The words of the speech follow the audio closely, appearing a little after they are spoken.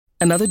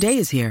Another day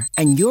is here,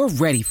 and you're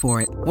ready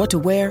for it. What to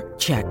wear?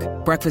 Check.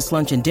 Breakfast,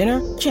 lunch, and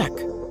dinner? Check.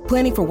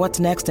 Planning for what's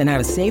next and how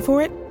to save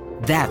for it?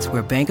 That's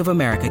where Bank of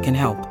America can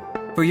help.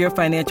 For your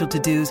financial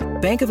to-dos,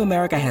 Bank of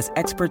America has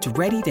experts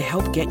ready to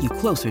help get you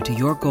closer to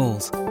your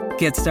goals.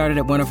 Get started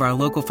at one of our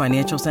local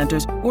financial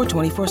centers or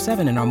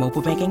 24/7 in our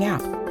mobile banking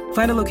app.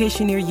 Find a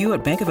location near you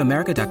at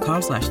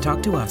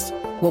bankofamerica.com/talktous.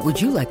 What would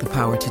you like the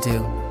power to do?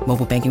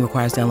 Mobile banking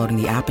requires downloading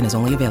the app and is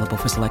only available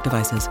for select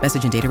devices.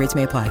 Message and data rates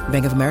may apply.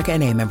 Bank of America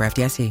N.A., member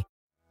FDIC.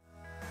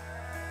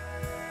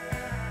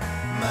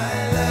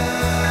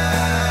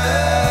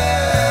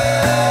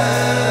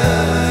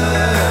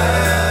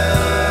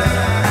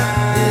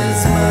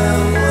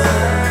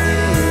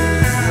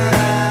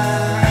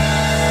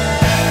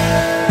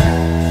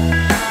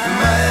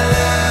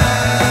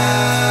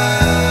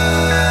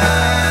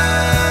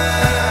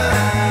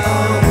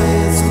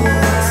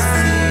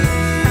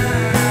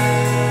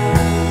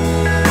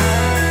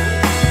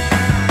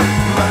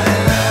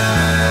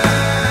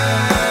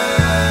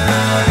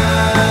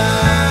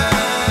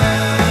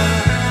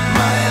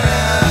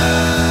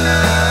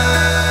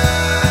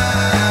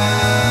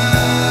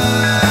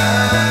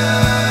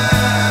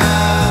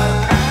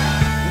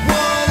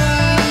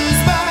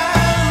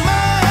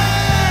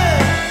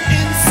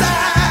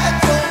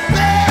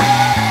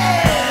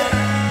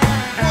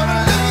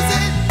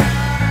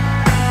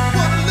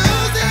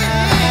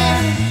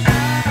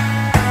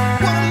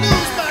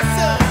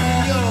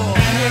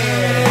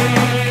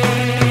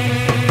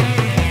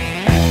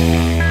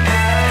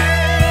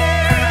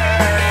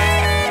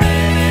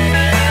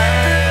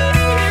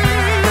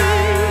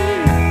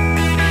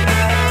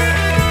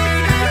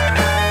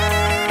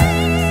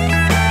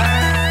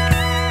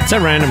 It's a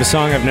random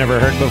song I've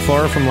never heard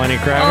before from Lenny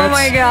Kravitz. Oh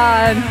my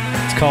God.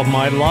 It's called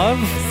My Love.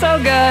 So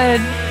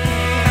good.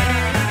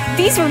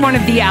 These were one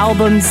of the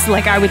albums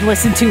like I would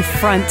listen to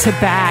front to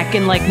back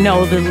and like know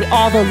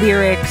all the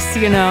lyrics,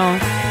 you know.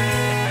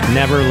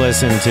 Never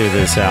listened to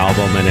this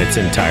album in its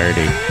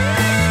entirety.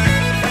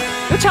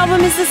 Which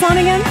album is this on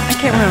again? I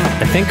can't remember.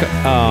 I think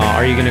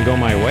Are You Gonna Go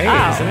My Way,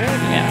 isn't it?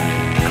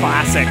 Yeah.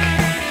 Classic.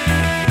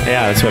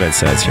 Yeah, that's what it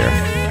says here.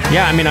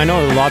 Yeah, I mean, I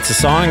know lots of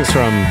songs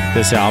from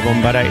this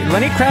album, but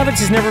Lenny Kravitz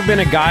has never been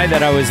a guy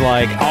that I was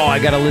like, oh, I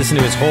got to listen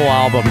to his whole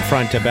album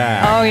front to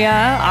back. Oh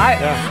yeah,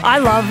 I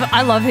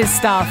love his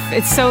stuff.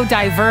 It's so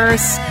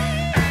diverse.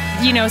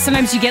 You know,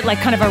 sometimes you get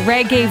like kind of a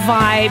reggae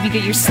vibe. You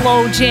get your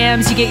slow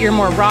jams. You get your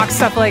more rock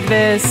stuff like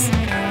this.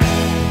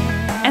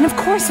 And of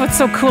course, what's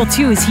so cool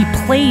too is he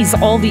plays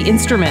all the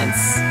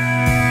instruments.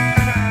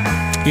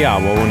 Yeah,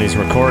 well, when he's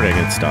recording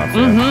and stuff.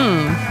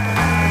 Mm-hmm.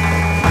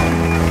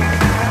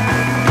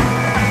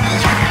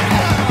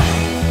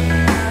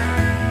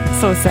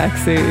 So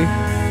sexy.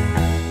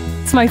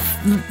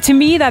 To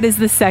me, that is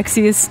the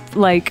sexiest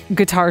like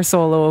guitar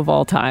solo of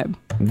all time.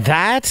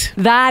 That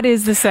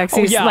is the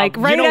sexiest, like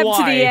right up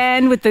to the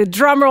end with the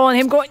drum roll and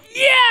him going,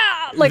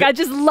 yeah! Like I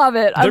just love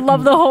it. I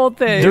love the whole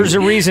thing. There's a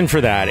reason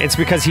for that. It's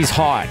because he's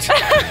hot.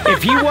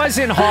 If he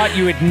wasn't hot,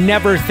 you would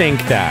never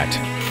think that.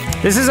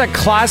 This is a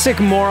classic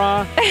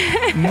Mora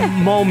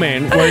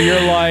moment where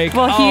you're like,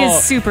 well, he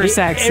is super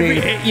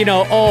sexy.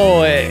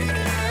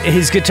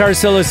 His guitar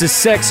solo is the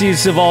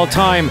sexiest of all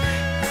time.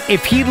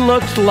 If he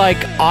looked like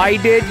I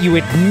did, you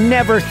would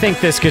never think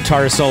this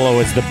guitar solo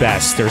is the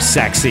best or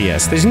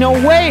sexiest. There's no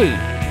way.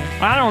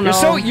 I don't know.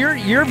 So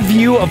your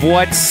view of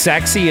what's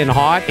sexy and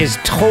hot is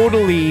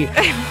totally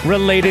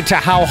related to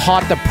how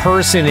hot the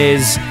person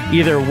is,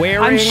 either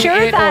wearing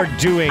it or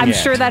doing it. I'm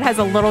sure that has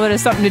a little bit of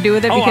something to do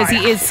with it because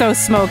he is so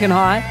smoking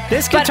hot.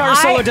 This guitar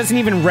solo doesn't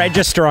even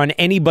register on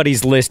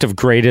anybody's list of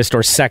greatest or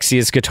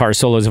sexiest guitar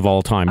solos of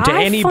all time to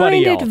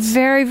anybody else. I find it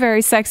very,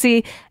 very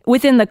sexy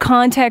within the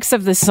context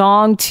of the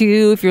song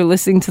too. If you're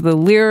listening to the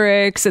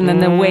lyrics and then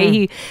the way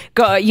he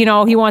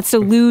wants to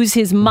lose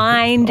his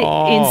mind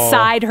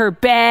inside her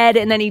bed.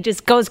 And then he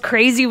just goes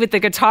crazy with the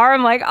guitar.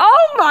 I'm like,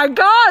 oh my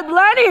God,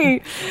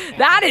 Lenny,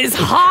 that is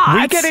hot.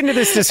 We get into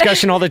this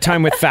discussion all the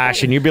time with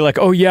fashion. You'd be like,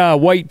 oh yeah,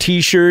 white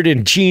t-shirt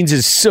and jeans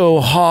is so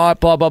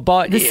hot, blah, blah,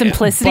 blah. The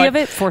simplicity of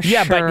it, for sure.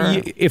 Yeah,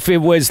 but if it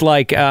was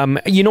like,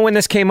 when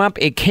this came up?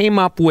 It came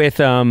up with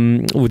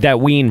that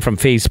ween from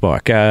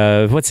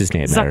Facebook. What's his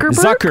name?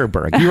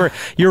 Zuckerberg.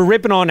 You're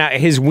ripping on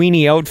his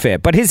weenie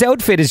outfit, but his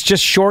outfit is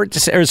just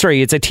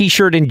it's a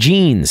t-shirt and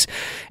jeans.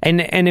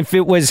 And if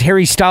it was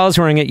Harry Styles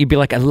wearing it, you'd be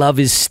like, I love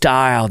his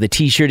style. The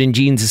t-shirt and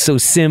jeans is so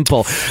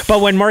simple.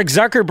 But when Mark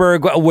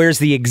Zuckerberg wears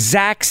the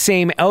exact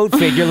same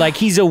outfit, you're like,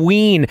 he's a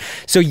ween.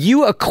 So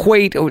you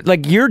equate,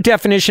 like, your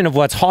definition of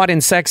what's hot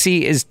and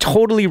sexy is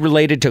totally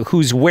related to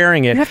who's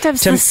wearing it. You have to have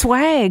some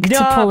swag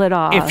to pull it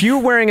off. If you're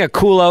wearing a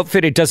cool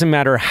outfit, it doesn't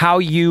matter how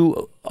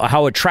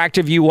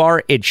attractive you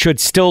are, it should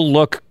still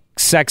look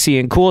sexy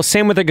and cool.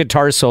 Same with a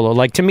guitar solo.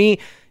 Like, to me,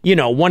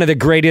 one of the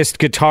greatest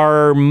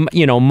guitar,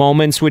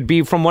 moments would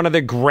be from one of the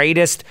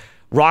greatest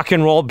rock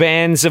and roll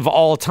bands of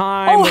all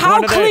time. Oh,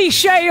 how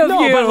cliche of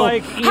you. But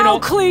like, how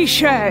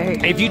cliche.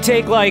 If you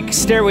take like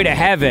Stairway to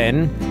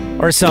Heaven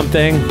or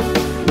something.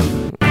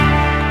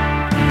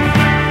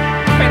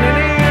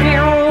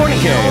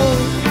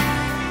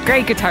 Okay.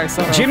 Great guitar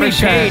solo. Jimmy for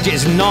sure. Page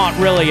is not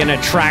really an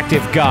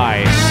attractive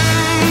guy.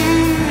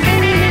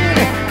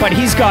 But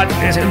he's got,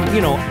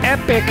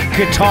 epic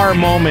guitar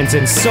moments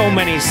in so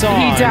many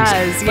songs. He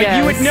does, But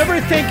you would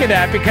never think of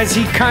that because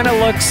he kind of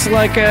looks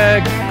like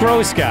a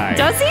gross guy.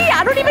 Does he?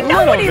 I don't even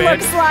know what he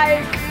looks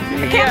like.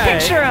 I can't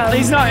picture him.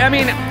 He's not,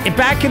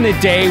 back in the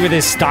day with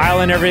his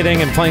style and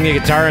everything and playing the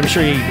guitar, I'm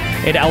sure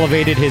it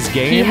elevated his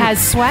game. He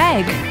has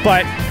swag.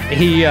 But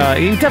he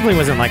definitely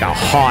wasn't like a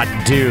hot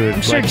dude.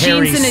 I'm sure like jeans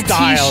Harry and a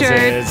Styles t-shirt.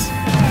 is.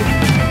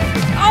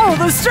 Oh,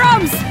 those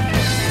drums!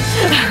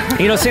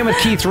 Same with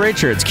Keith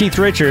Richards. Keith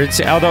Richards,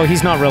 although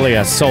he's not really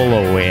a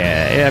solo.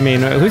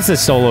 Who's the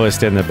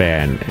soloist in the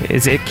band?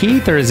 Is it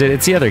Keith or is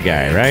it's the other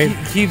guy, right?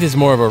 Keith is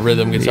more of a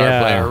rhythm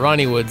guitar player.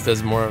 Ronnie Woods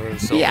does more of a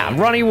solo. Yeah,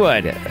 Ronnie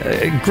Wood.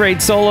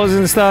 Great solos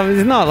and stuff.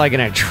 He's not like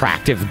an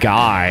attractive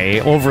guy,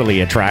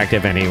 overly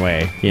attractive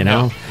anyway,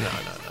 No.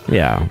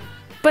 Yeah.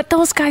 But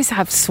those guys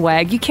have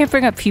swag. You can't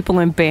bring up people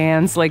in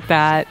bands like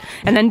that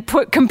and then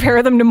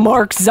compare them to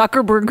Mark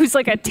Zuckerberg, who's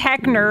like a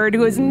tech nerd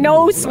who has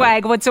no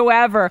swag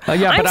whatsoever.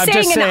 I'm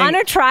saying an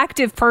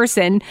unattractive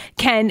person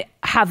can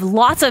have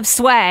lots of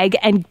swag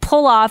and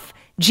pull off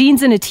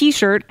jeans and a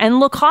t-shirt and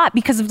look hot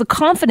because of the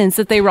confidence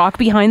that they rock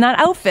behind that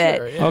outfit.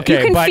 Sure, yeah.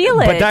 Okay, you can feel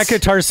it. But that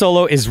guitar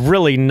solo is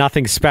really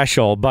nothing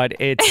special, but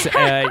it's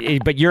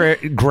but you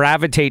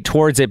gravitate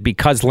towards it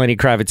because Lenny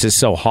Kravitz is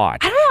so hot.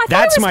 I don't know. I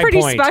thought it was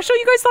pretty special.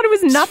 You guys thought it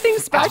was nothing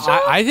special?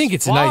 I think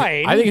it's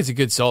I think it's a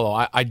good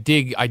solo. I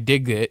dig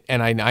it,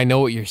 and I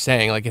know what you're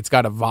saying. Like, it's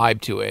got a vibe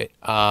to it.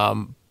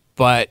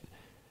 But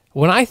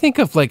when I think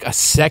of like a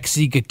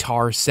sexy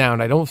guitar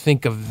sound, I don't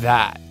think of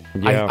that.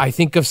 Yeah. I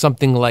think of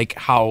something like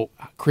how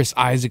Chris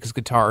Isaak's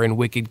guitar in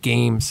Wicked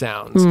Game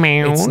sounds.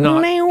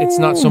 It's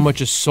not so much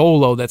a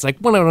solo that's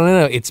like,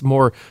 no. It's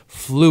more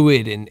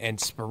fluid and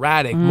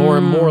sporadic, more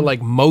and more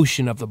like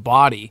motion of the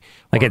body.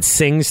 Like it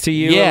sings to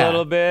you a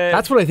little bit.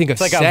 That's what I think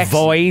of. It's like a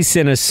voice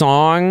in a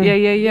song.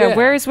 Yeah.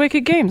 Where is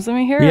Wicked Games? Let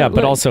me hear it. Yeah,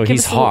 but also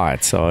he's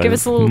hot, so give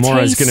us a little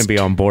Maura's taste. going to be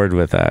on board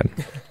with that.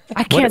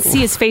 I can't see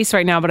his face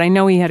right now, but I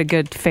know he had a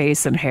good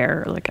face and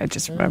hair. Like, I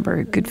just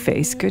remember good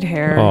face, good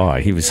hair. Oh,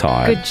 he was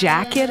hot. Good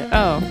jacket.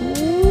 Oh.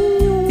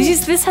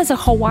 This has a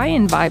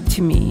Hawaiian vibe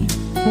to me.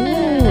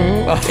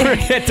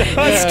 It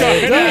does.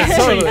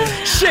 Totally.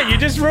 Shit, you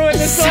just ruined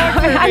the song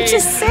for me. I'm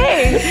just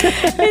saying.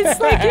 It's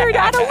like you're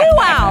at a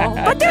luau.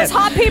 But there's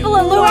hot people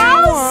at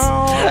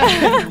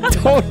luau's.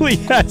 Totally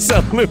has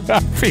a luau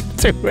feel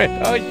to it.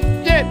 Oh,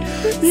 shit.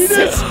 You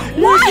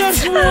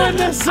just ruined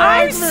the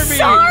song for me.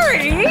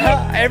 Sorry.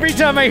 Every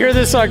time I hear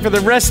this song for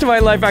the rest of my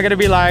life, I'm going to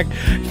be like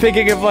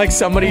thinking of like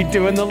somebody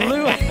doing the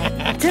luau.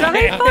 Did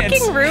I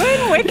fucking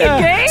ruin Wicked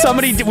Games?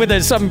 Somebody with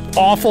some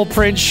awful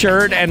print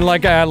shirt and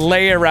like a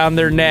lei around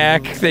their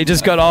neck. They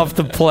just got off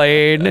the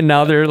plane and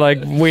now they're like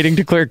waiting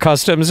to clear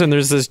customs and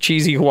there's this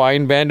cheesy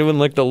Hawaiian band doing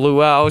like the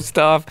luau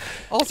stuff.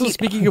 Also,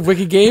 speaking of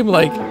Wicked Game,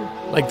 like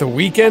the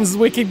Weeknd's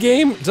Wicked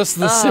Game, just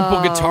the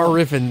simple guitar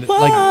riff and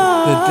like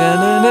the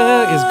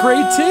da-na-na is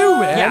great too,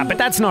 man. Yeah, but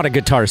that's not a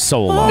guitar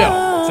solo.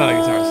 No, it's not a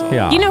guitar solo.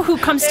 Yeah. You know who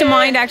comes to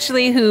mind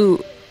actually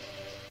who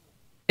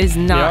is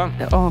not...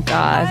 Yeah. Oh,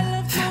 God.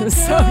 So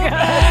good.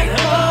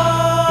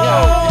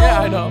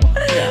 Yeah, I know.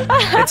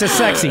 Yeah. It's a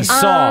sexy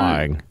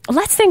song.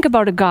 Let's think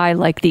about a guy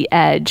like The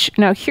Edge.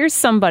 Now, here's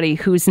somebody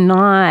who's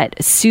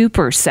not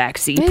super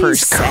sexy per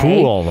He's se.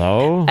 cool,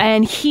 though.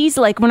 And he's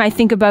like, when I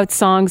think about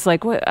songs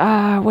like,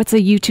 what's a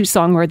U2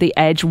 song where The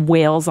Edge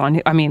wails on,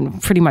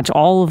 pretty much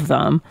all of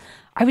them.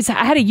 I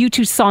had a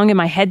U2 song in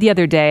my head the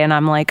other day, and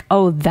I'm like,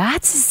 oh,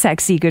 that's a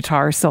sexy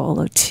guitar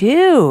solo,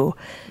 too.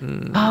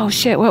 Oh,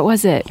 shit, what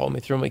was it? Hold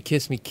me, throw me,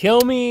 kiss me,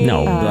 kill me.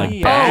 No,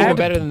 like bad.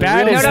 Better than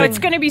bad the is No, it's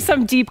going to be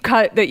some deep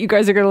cut that you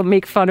guys are going to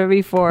make fun of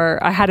me for.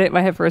 I had it in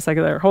my head for a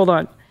second there. Hold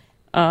on.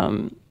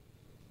 Oh,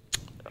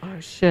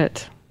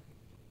 shit.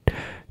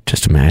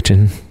 Just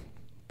imagine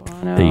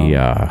Bono.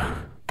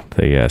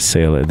 the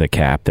sailor, the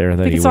cap there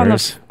that he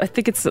wears. I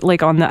think it's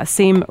like on that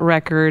same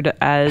record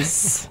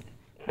as...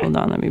 Hold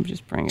on, let me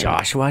just bring it.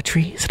 Joshua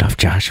Tree? Is it off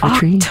Joshua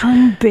Tree?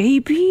 Octon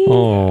Baby?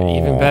 Oh.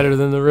 Even better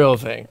than the real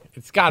thing.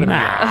 It's got to be.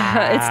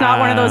 It's not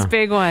one of those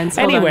big ones.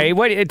 Hold Anyway,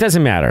 on. it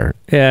doesn't matter.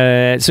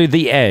 So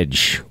The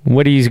Edge.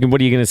 What are you going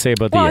to say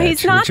about The Edge? Well,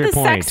 he's not What's your the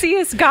point?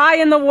 sexiest guy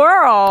in the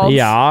world.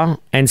 Yeah,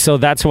 and so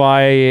that's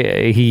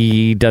why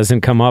he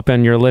doesn't come up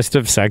on your list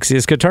of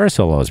sexiest guitar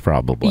solos,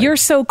 probably. You're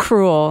so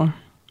cruel.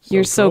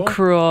 You're so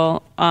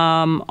cruel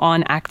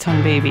on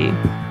Acton Baby.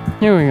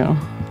 Here we go.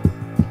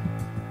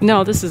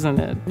 No, this isn't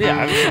it.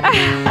 Yeah.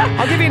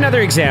 I'll give you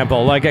another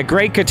example. Like a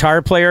great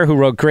guitar player who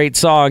wrote great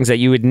songs that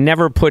you would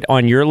never put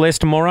on your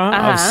list, Maura,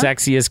 of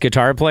sexiest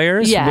guitar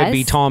players would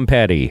be Tom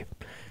Petty.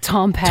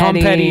 Tom Petty. Tom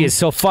Petty is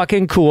so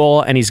fucking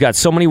cool, and he's got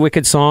so many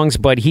wicked songs,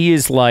 but he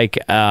is like,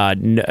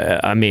 R.I.P.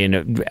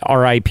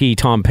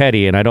 Tom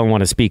Petty, and I don't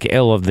want to speak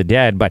ill of the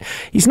dead, but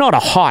he's not a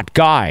hot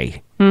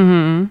guy.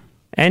 Mm-hmm.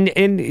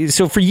 And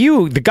so for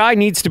you, the guy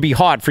needs to be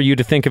hot for you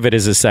to think of it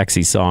as a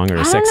sexy song or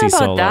a sexy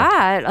solo. I don't know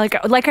about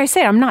that. Like I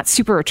say, I'm not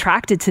super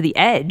attracted to the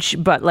Edge,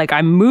 but like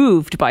I'm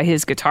moved by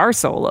his guitar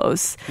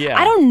solos. Yeah.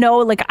 I don't know.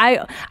 Like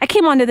I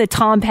came onto the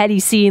Tom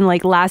Petty scene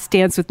like Last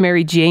Dance with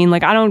Mary Jane.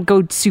 Like I don't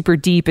go super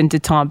deep into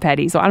Tom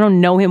Petty, so I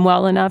don't know him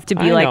well enough to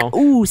be like,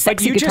 ooh,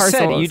 sexy guitar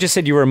solos. You just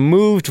said you were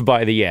moved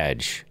by the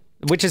Edge.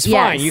 Which is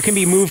fine. Yes. You can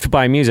be moved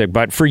by music,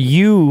 but for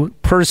you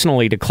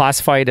personally to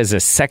classify it as a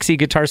sexy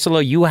guitar solo,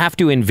 you have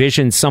to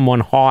envision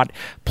someone hot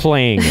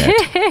playing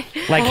it.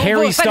 Like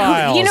Harry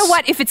Styles. You know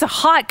what? If it's a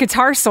hot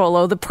guitar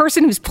solo, the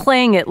person who's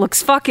playing it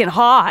looks fucking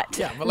hot.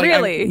 Yeah, but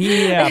really.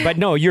 But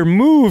no, you're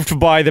moved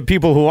by the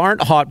people who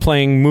aren't hot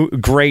playing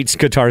great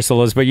guitar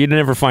solos, but you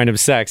never find them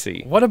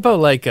sexy. What about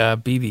like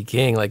B.B.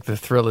 King, like The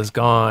Thrill Is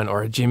Gone,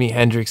 or Jimi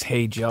Hendrix,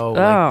 Hey Joe?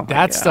 Like,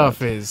 that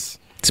stuff is...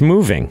 It's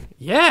moving.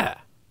 Yeah.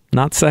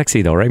 Not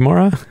sexy though, right,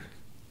 Maura?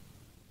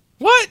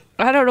 What?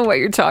 I don't know what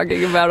you're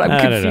talking about.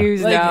 I'm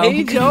confused now. Like,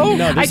 hey, Joe?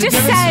 No, I just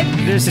said...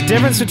 There's a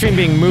difference between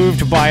being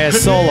moved by a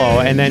solo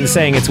and then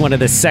saying it's one of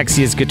the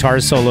sexiest guitar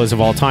solos of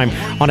all time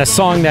on a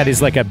song that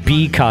is like a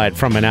B cut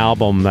from an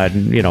album that,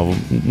 you know,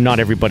 not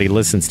everybody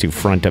listens to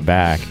front to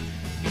back.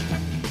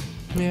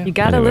 Yeah. You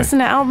got to listen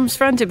to albums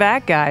front to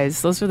back,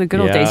 guys. Those were the good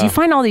old days. You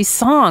find all these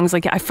songs,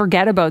 like I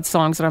forget about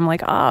songs, and I'm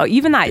like, oh,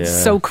 even that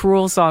So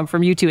Cruel song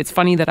from U2. It's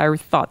funny that I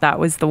thought that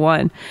was the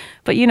one.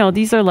 But, you know,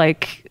 these are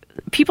like,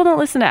 people don't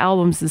listen to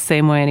albums the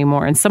same way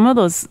anymore. And some of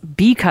those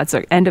B cuts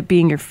end up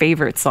being your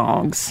favorite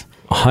songs.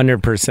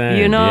 100%.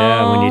 You know?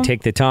 Yeah, when you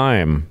take the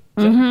time.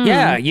 Mm-hmm.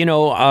 Yeah, you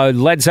know,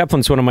 Led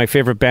Zeppelin's one of my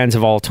favorite bands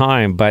of all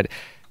time, but...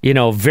 You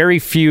know, very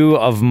few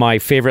of my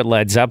favorite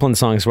Led Zeppelin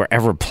songs were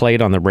ever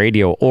played on the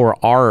radio or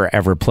are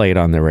ever played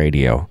on the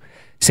radio.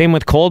 Same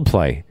with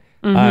Coldplay.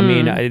 Mm-hmm. I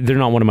mean, they're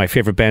not one of my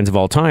favorite bands of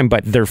all time,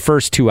 but their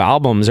first two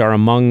albums are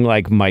among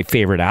like my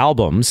favorite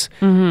albums.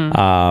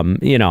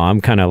 Mm-hmm. You know, I'm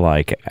kind of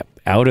like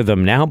out of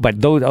them now, but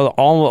those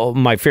all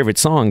my favorite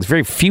songs,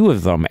 very few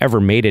of them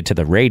ever made it to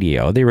the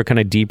radio. They were kind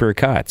of deeper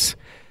cuts.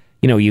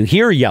 You know, you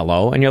hear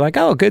Yellow and you're like,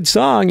 oh, good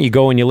song. You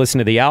go and you listen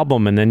to the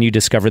album and then you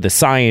discover The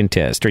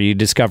Scientist or you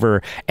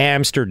discover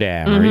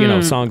Amsterdam or, you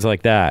know, songs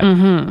like that.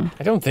 Mm-hmm.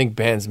 I don't think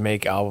bands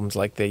make albums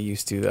like they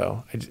used to,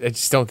 though. I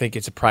just don't think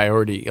it's a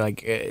priority.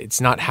 Like,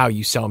 it's not how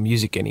you sell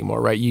music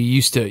anymore, right? You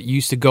used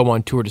to go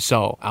on tour to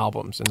sell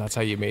albums, and that's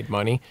how you made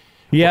money.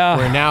 Yeah.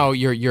 Where now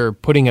you're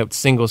putting out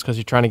singles because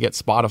you're trying to get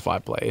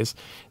Spotify plays.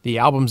 The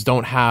albums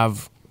don't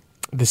have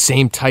the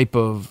same type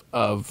of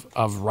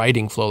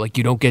writing flow. Like,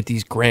 you don't get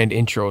these grand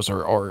intros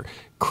or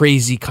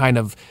crazy kind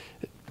of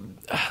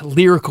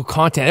lyrical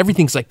content.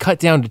 Everything's like cut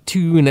down to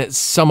 2 and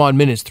some odd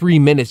minutes, 3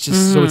 minutes,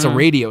 just so it's a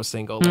radio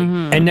single. Like,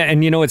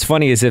 and you know what's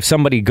funny is if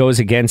somebody goes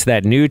against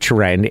that new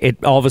trend,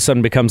 it all of a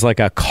sudden becomes like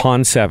a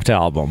concept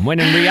album.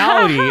 When in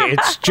reality,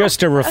 it's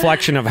just a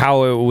reflection of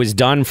how it was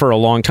done for a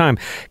long time.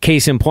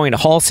 Case in point,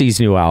 Halsey's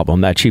new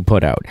album that she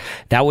put out.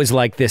 That was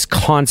like this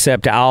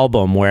concept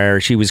album where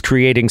she was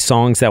creating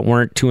songs that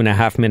weren't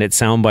 2.5-minute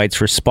sound bites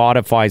for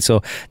Spotify,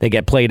 so they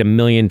get played a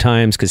million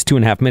times because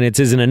 2.5 minutes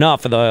isn't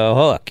enough for the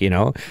hook, you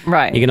know?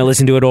 Right. You're going to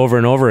listen to it over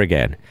and over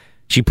again.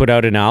 She put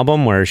out an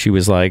album where she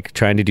was like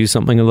trying to do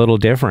something a little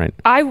different.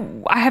 I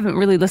haven't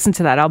really listened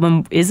to that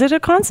album. Is it a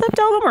concept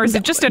album or is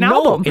it just an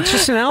album? No, it's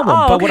just an album.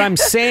 Oh, but okay. what I'm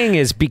saying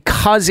is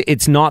because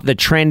it's not the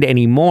trend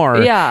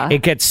anymore,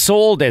 it gets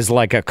sold as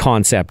like a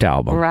concept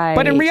album. Right.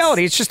 But in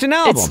reality, it's just an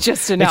album. It's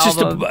just an album.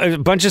 album. It's just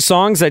a bunch of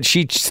songs that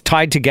she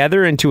tied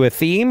together into a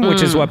theme,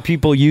 which is what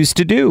people used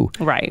to do.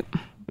 Right.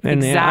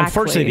 And exactly.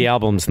 Unfortunately, the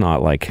album's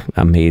not like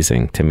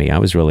amazing to me. I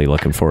was really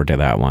looking forward to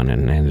that one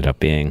and it ended up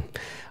being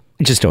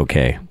just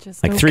okay.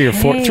 Like three or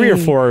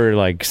four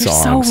like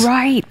songs. You're so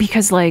right,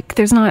 because like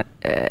there's not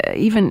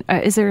even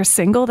is there a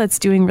single that's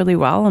doing really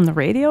well on the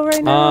radio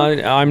right now?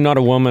 I'm Not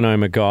a Woman,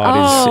 I'm a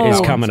God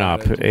is coming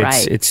up.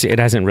 Right. It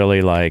hasn't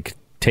really like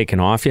taken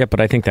off yet,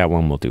 but I think that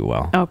one will do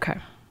well. Okay.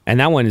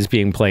 And that one is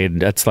being played.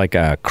 That's like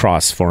a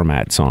cross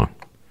format song.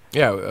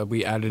 Yeah,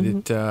 we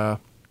added it.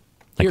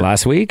 Like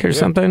last week or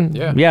something?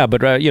 Yeah,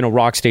 but you know,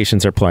 rock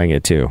stations are playing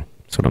it too.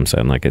 That's what I'm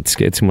saying. Like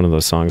it's one of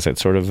those songs that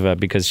sort of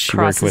because she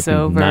crosses worked with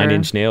over. 9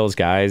 Inch Nails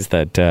guys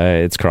that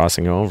it's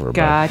crossing over.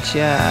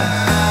 Gotcha.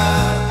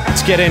 But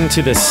let's get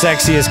into the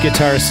sexiest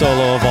guitar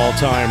solo of all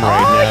time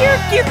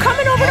right now. You're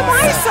coming over to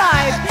my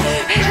side.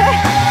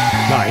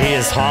 No, he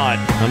is hot.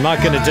 I'm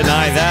not going to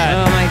deny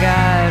that. Oh my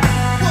God.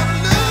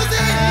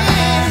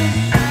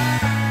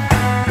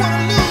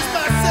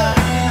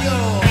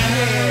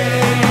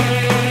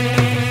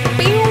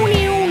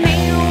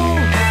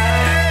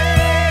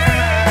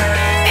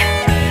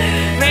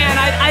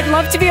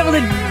 To be able to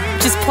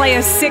just play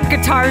a sick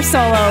guitar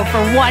solo for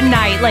one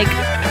night, like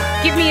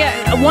give me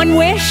a one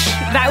wish,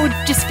 that would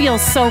just feel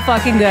so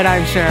fucking good,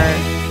 I'm sure.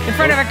 In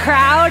front of a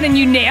crowd and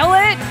you nail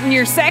it and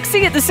you're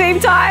sexy at the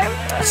same time.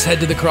 Let's head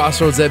to the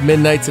Crossroads at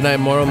midnight tonight,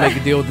 Mauro. Make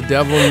a deal with the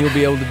devil and you'll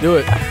be able to do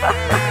it.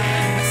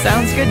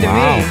 Sounds good to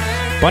me.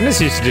 Bundes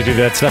used to do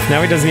that stuff.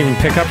 Now he doesn't even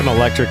pick up an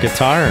electric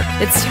guitar.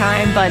 It's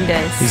time,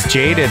 Bundes. He's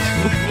jaded.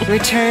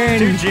 Return.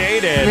 Too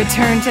jaded.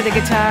 Return to the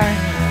guitar.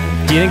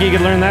 Do you think you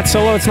could learn that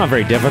solo? It's not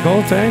very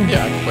difficult, eh?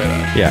 Yeah, I can play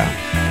that. Yeah.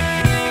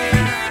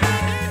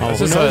 It's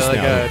just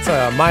it's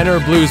a minor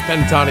blues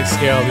pentatonic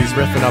scale he's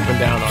riffing up and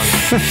down on.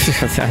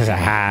 That's a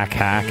hack.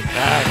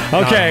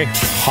 Okay.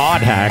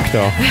 Hot hack,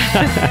 though.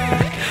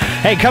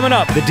 Hey, coming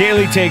up, the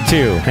Daily Take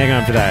 2. Hang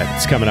on for that.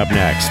 It's coming up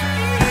next.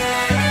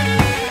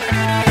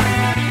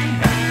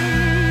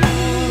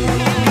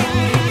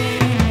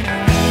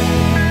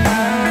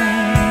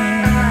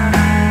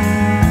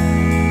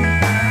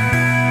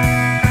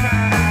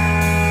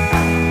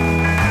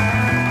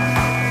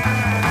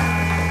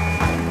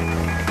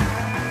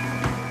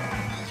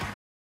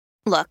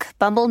 Look,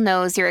 Bumble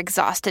knows you're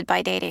exhausted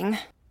by dating.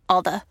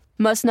 All the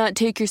must not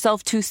take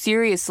yourself too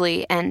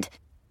seriously and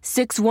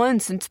 6'1"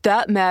 since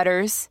that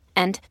matters.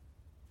 And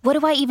what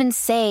do I even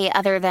say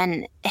other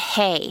than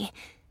hey?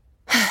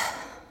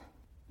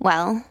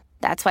 Well,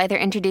 that's why they're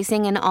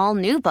introducing an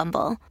all-new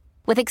Bumble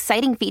with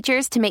exciting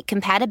features to make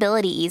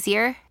compatibility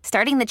easier,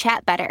 starting the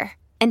chat better,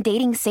 and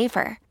dating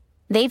safer.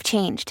 They've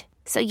changed,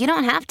 so you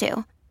don't have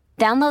to.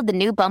 Download the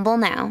new Bumble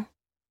now.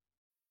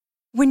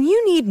 When you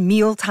need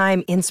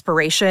mealtime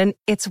inspiration,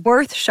 it's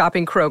worth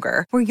shopping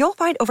Kroger, where you'll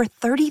find over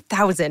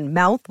 30,000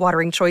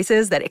 mouth-watering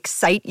choices that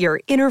excite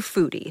your inner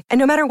foodie. And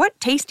no matter what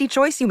tasty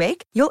choice you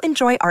make, you'll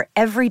enjoy our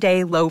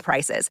everyday low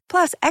prices,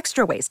 plus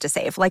extra ways to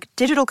save, like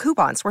digital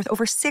coupons worth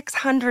over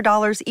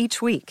 $600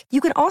 each week. You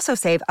can also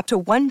save up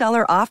to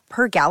 $1 off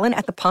per gallon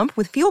at the pump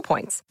with fuel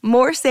points.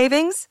 More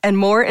savings and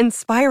more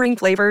inspiring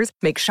flavors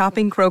make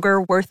shopping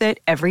Kroger worth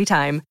it every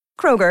time.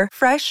 Kroger,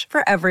 fresh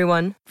for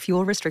everyone.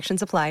 Fuel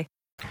restrictions apply.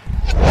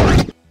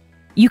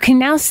 You can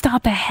now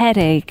stop a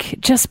headache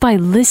just by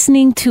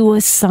listening to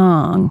a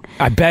song.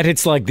 I bet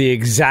it's like the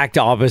exact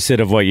opposite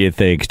of what you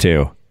think,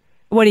 too.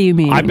 What do you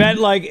mean? I bet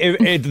like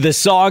if the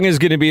song is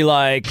going to be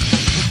like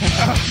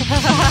some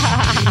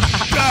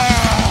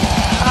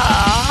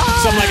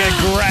like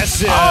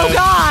aggressive, oh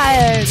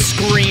God,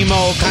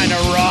 screamo kind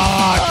of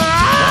rock.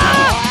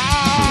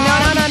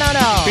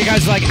 No.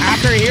 Because like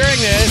after hearing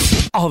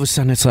this, all of a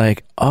sudden it's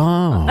like,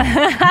 oh,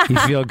 you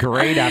feel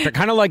great after.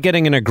 Kind of like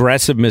getting an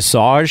aggressive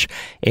massage.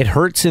 It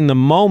hurts in the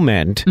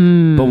moment,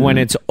 but when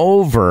it's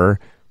over,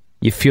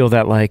 you feel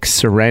that like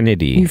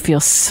serenity. You feel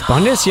so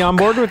Bundus, you on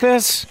board with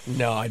this?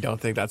 No, I don't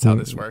think that's how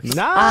this works.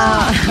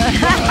 Try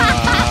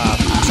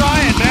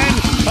it, man.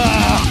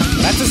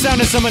 That's the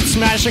sound of someone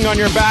smashing on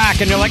your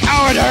back, and you're like,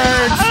 oh, it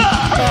hurts.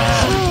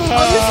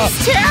 This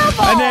is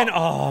terrible. And then,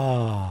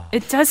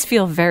 it does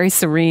feel very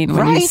serene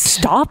when you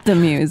stop the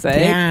music.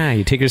 Yeah,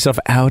 you take yourself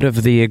out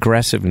of the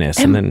aggressiveness,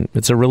 and then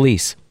it's a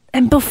release.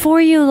 And before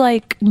you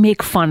like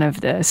make fun of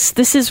this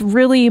is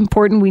really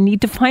important. We need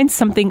to find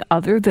something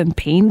other than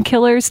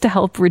painkillers to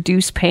help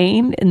reduce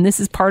pain. And this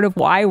is part of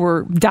why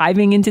we're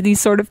diving into these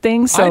sort of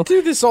things. So I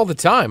do this all the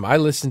time. I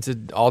listen to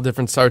all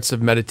different sorts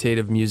of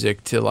meditative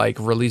music to like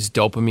release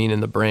dopamine in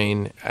the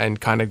brain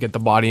and kind of get the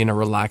body in a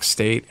relaxed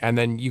state. And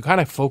then you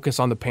kind of focus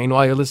on the pain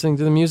while you're listening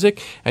to the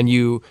music. And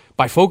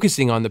by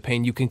focusing on the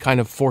pain, you can kind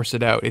of force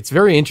it out. It's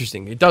very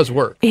interesting. It does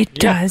work. It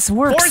does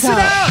work. Force it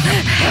out!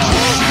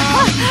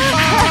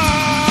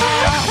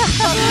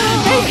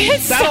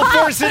 That'll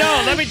force it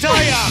out, let me tell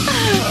you.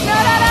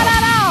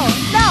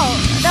 No.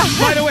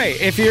 By the way,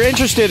 if you're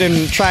interested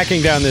in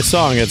tracking down this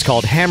song, it's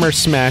called Hammer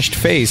Smashed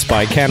Face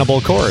by Cannibal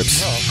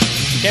Corpse.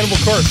 Cannibal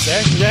Corpse,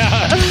 eh?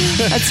 Yeah.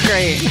 That's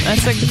great.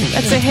 That's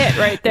a hit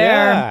right there.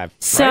 Yeah,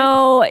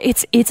 so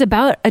it's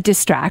about a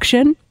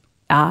distraction.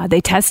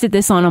 They tested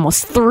this on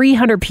almost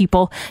 300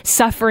 people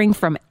suffering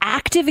from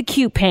active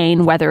acute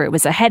pain, whether it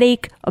was a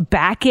headache, a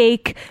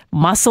backache,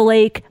 muscle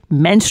ache,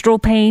 menstrual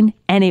pain,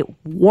 and it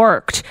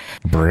worked.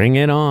 Bring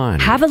it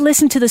on. Have a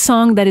listen to the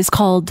song that is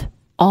called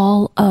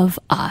All of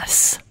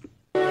Us.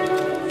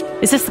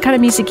 Is this the kind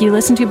of music you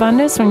listen to,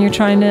 Bundus, when you're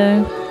trying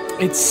to...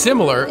 It's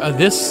similar.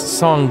 This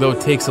song, though,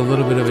 takes a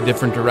little bit of a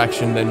different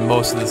direction than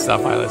most of the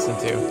stuff I listen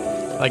to.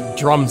 Like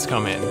drums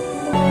come in.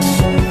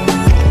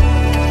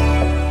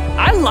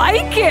 I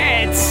like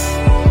it.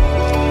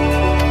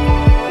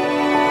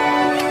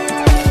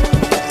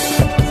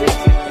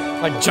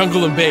 Like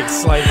jungle and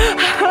bass, like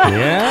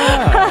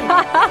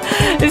Yeah.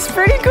 It's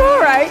pretty cool,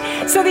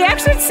 right? So the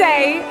experts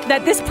say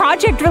that this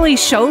project really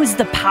shows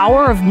the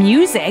power of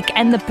music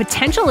and the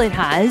potential it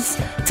has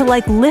to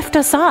like lift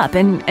us up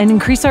and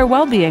increase our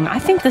well-being. I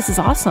think this is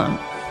awesome.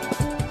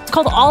 It's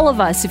called All of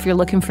Us if you're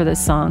looking for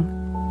this song.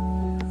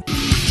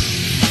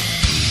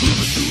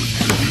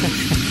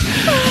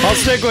 I'll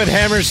stick with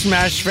Hammer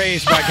Smash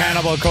Face by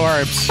Cannibal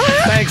Corpse.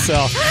 Thanks,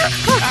 Phil.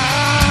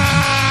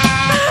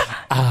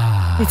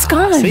 It's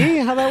gone. See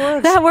how that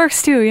works? That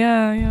works too,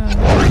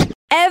 yeah.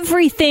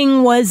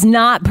 Everything was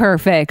not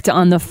perfect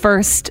on the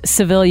first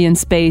civilian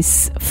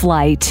space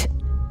flight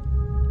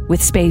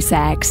with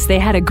SpaceX. They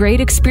had a great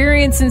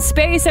experience in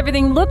space.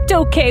 Everything looked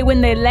okay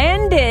when they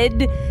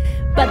landed,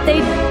 but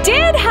they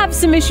did have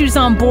some issues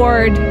on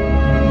board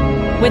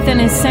with an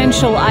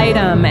essential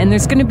item, and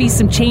there's going to be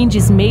some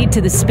changes made to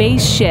the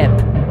spaceship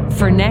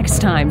for next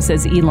time,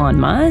 says Elon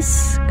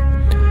Musk.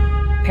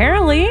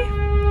 Apparently,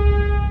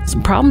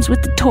 some problems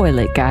with the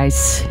toilet,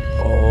 guys.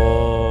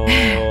 Oh,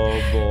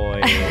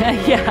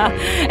 Yeah.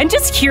 And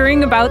just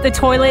hearing about the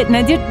toilet, and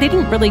they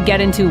didn't really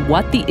get into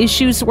what the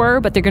issues were,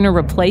 but they're going to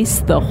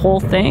replace the whole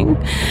thing.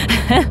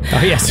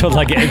 Oh, yeah. So,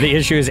 like, the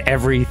issue is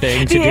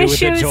everything to do with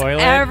the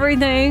toilet?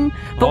 Everything.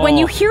 But when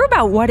you hear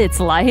about what it's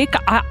like,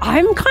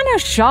 I'm kind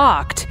of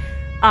shocked.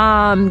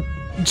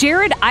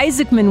 Jared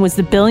Isaacman was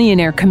the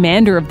billionaire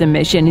commander of the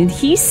mission, and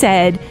he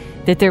said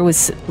that there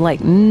was like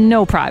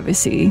no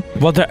privacy.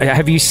 Well,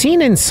 have you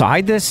seen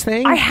inside this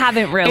thing? I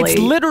haven't really.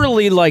 It's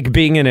literally like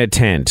being in a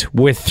tent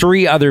with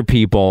 3 other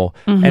people,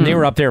 and they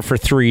were up there for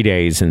 3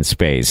 days in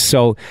space.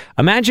 So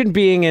imagine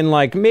being in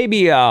like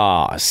maybe a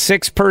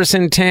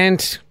 6-person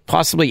tent,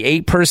 possibly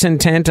 8-person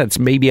tent that's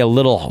maybe a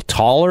little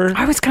taller.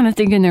 I was kind of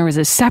thinking there was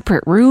a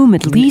separate room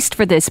at least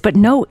for this, but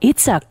no,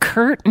 it's a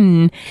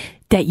curtain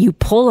that you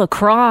pull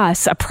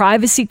across, a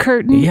privacy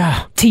curtain,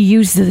 to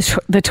use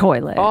the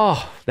toilet.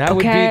 Oh,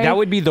 that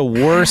would be the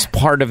worst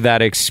part of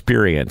that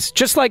experience.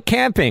 Just like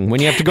camping,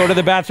 when you have to go to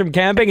the bathroom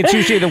camping, it's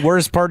usually the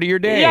worst part of your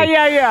day.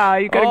 Yeah.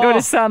 You got to go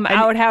to some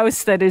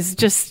outhouse that is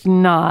just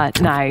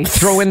not nice.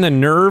 Throw in the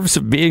nerves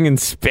of being in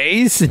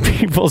space and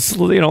people's,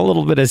 a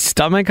little bit of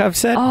stomach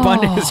upset.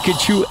 Bundes,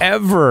 could you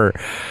ever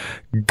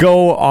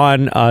go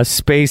on a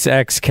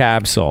SpaceX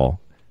capsule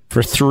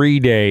for 3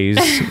 days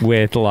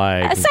with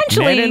like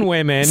essentially men and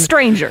women,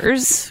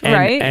 strangers,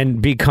 right?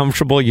 And be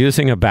comfortable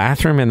using a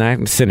bathroom in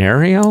that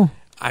scenario?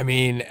 I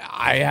mean,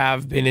 I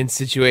have been in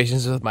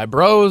situations with my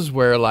bros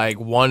where like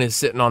one is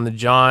sitting on the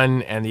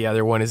john and the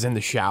other one is in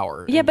the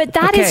shower. Yeah, but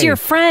that is your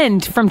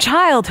friend from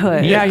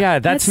childhood. Yeah.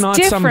 That's not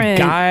different.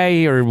 Some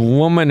guy or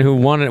woman who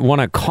won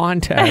a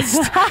contest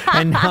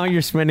and now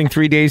you're spending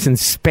 3 days in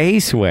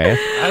space with.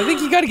 I think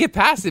you got to get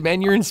past it,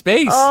 man. You're in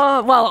space.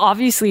 Well,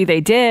 obviously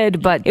they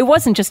did, but it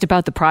wasn't just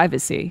about the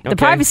privacy. The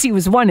privacy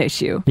was one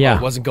issue. Yeah.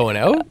 It wasn't going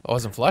out? I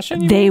wasn't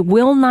flushing? They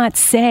will not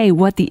say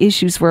what the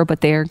issues were,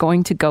 but they are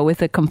going to go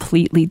with a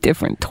completely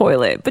different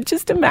toilet. But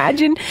just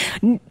imagine,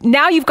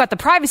 now you've got the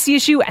privacy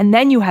issue and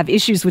then you have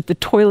issues with the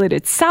toilet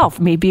itself.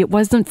 Maybe it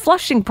wasn't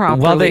flushing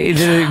properly.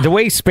 Well, the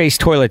way space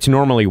toilets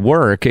normally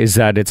work is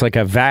that it's like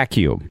a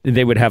vacuum.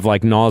 They would have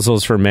like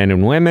nozzles for men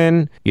and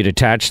women. You'd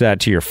attach that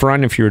to your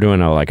front if you were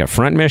doing a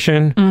front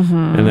mission.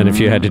 And then if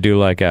you had to do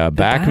like a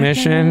back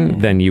mission,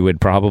 then you would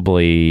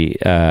probably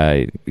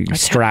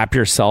strap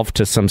yourself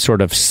to some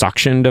sort of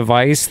suction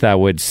device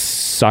that would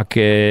suck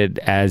it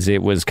as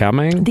it was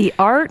coming. The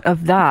art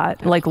of that,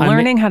 like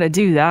learning how to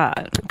do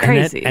that.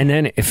 Crazy. And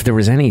then if there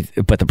was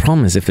but the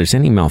problem is if there's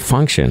any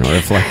malfunction or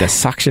if like the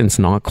suction's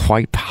not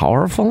quite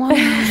powerful enough,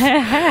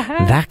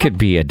 that could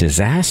be a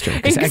disaster.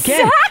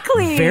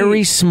 Exactly. Again,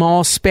 very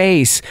small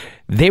space.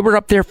 They were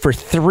up there for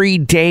 3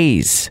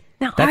 days.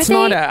 Now, That's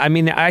not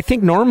I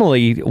think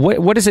normally,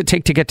 what does it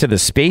take to get to the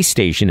space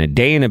station? A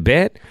day and a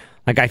bit?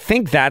 Like, I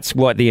think that's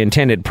what the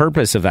intended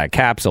purpose of that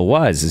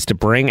capsule is to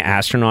bring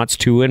astronauts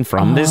to and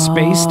from this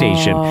space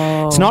station.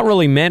 It's not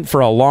really meant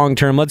for a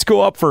long-term, let's go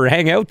up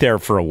hang out there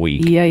for a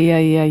week.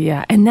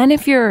 Yeah. And then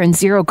if you're in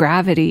zero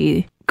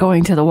gravity,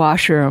 going to the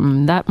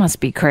washroom, that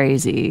must be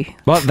crazy.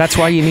 Well, that's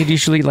why you need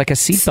usually like a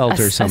seatbelt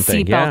or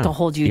something. A seatbelt to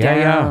hold you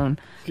down.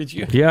 Could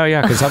you?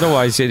 Yeah, because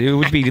otherwise it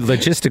would be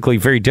logistically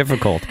very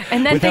difficult.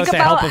 And then without think the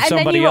about, help of and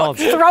somebody then you else.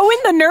 throw in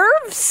the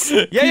nerves.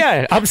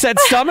 Yeah, upset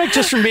stomach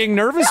just from being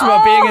nervous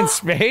about being in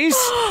space.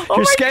 Your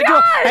my schedule,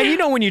 God.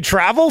 and when you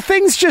travel,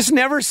 things just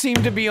never seem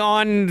to be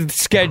on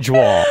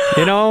schedule.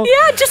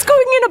 Yeah, just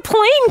going in a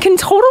plane can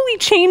totally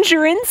change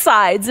your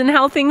insides and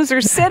how things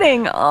are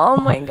sitting. Oh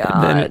my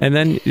God. And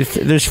then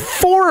there's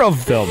 4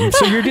 of them,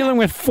 so you're dealing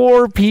with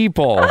 4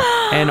 people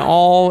and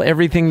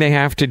everything they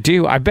have to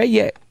do. I bet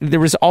you there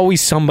was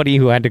always somebody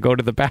who had to go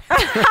to the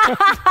bathroom.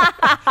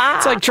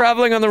 It's like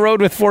traveling on the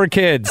road with 4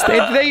 kids.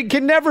 They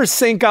can never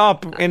sync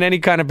up in any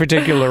kind of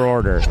particular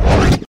order.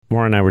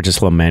 Maura and I were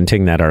just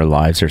lamenting that our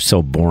lives are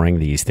so boring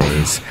these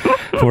days.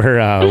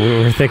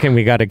 We're thinking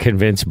we got to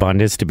convince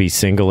Bundes to be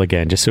single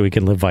again just so we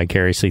can live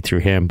vicariously through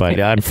him. But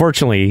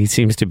unfortunately, he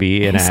seems to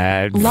be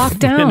locked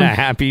down in a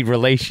happy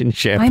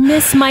relationship. I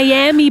miss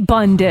Miami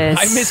Bundes.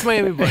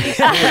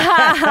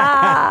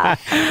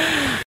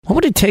 What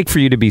would it take for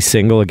you to be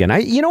single again?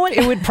 You know what?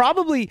 It would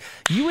probably,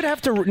 you would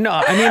have to, no,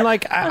 I mean,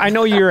 like, I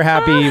know you're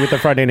happy with the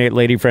Friday Night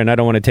Lady Friend. I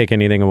don't want to take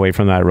anything away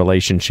from that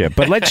relationship.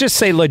 But let's just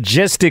say,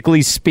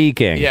 logistically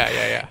speaking,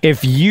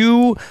 if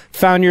you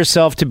found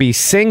yourself to be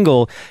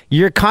single,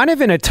 you're kind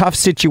of in a tough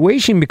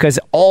situation because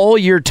all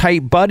your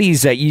tight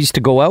buddies that you used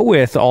to go out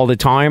with all the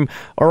time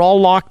are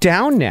all locked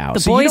down now.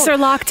 The boys are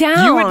locked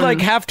down. You would like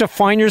have to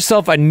find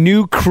yourself a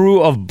new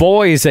crew of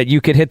boys that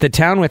you could hit the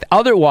town with.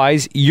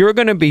 Otherwise, you're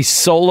going to be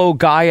solo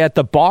guy at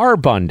the bar,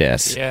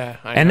 Bundes. Yeah,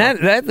 and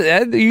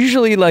that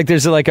usually like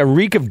there's like a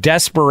reek of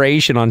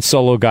desperation on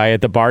solo guy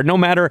at the bar. No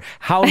matter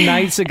how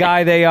nice a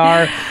guy they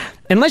are.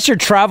 Unless you're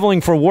traveling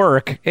for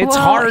work, it's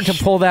hard to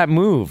pull that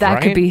move.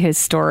 That could be his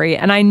story,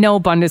 and I know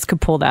Bundes could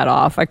pull that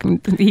off.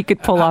 He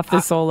could pull off the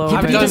solo.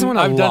 I've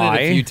done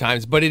it a few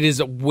times, but it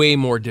is way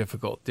more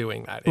difficult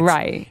doing that.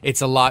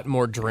 It's a lot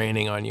more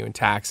draining on you and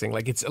taxing.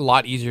 Like, it's a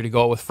lot easier to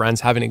go out with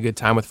friends, having a good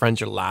time with friends,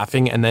 you're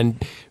laughing, and then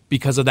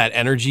because of that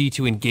energy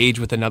to engage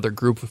with another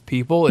group of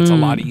people. It's a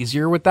lot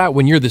easier with that.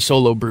 When you're the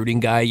solo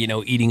brooding guy,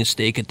 eating a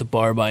steak at the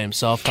bar by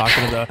himself,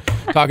 talking to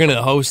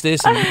the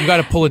hostess, and you got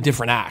to pull a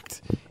different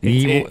act.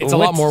 It's a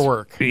lot more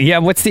work. Yeah,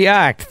 what's the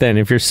act then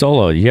if you're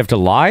solo? You have to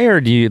lie,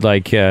 or do you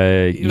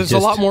There's a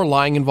lot more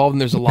lying involved,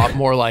 and there's a lot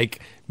more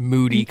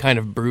moody kind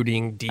of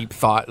brooding deep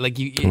thought.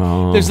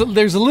 There's a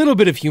little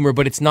bit of humor,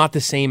 but it's not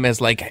the same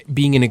as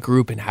being in a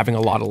group and having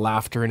a lot of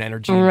laughter and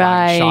energy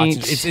and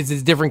shots. It's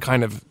a different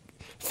kind of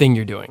thing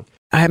you're doing.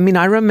 I mean,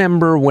 I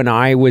remember when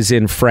I was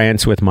in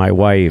France with my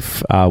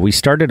wife, we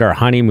started our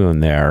honeymoon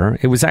there.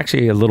 It was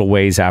actually a little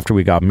ways after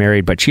we got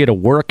married, but she had a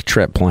work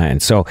trip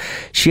planned. So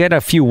she had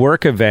a few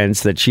work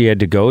events that she had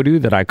to go to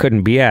that I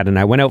couldn't be at. And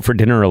I went out for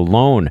dinner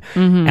alone.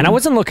 And I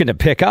wasn't looking to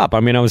pick up.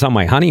 I mean, I was on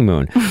my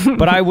honeymoon,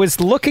 but I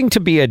was looking to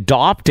be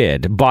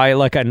adopted by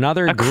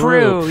another group.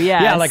 Crew,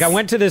 yes. Yeah, I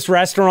went to this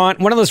restaurant,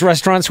 one of those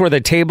restaurants where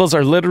the tables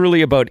are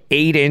literally about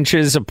 8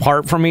 inches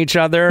apart from each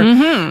other.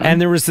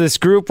 And there was this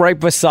group right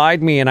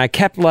beside me, and I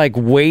kept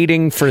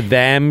waiting for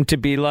them to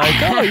be like,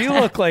 oh, you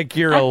look like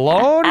you're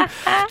alone.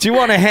 Do you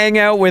want to hang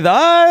out with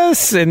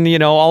us? And,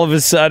 all of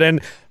a sudden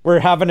we're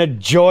having a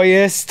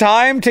joyous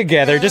time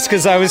together just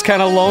because I was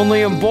kind of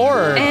lonely and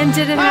bored. And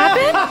did it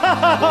happen?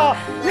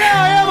 Yeah,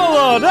 I am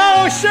alone.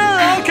 Oh, sure,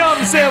 I'll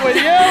come sit with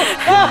you.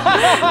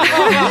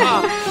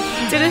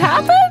 Did it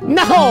happen?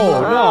 No.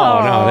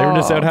 They were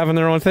just out having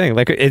their own thing.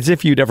 As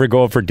if you'd ever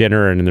go out for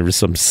dinner and there was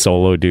some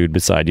solo dude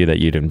beside you that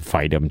you'd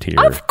invite him to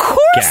your Of course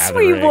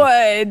gathering. we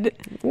would.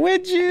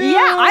 Would you?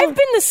 Yeah, I've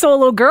been the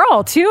solo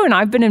girl too, and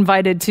I've been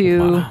invited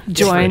to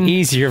join.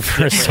 Easier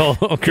for a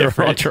solo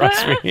girl,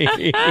 trust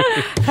me.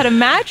 Had a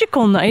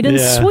magical night in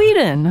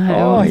Sweden.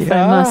 I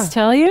must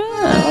tell you.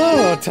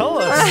 Oh, tell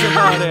us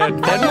about it.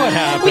 Then what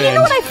happened? Well, you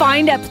know what I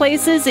find at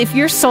places? If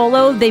you're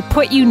solo, they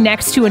put you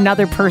next to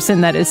another person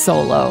that is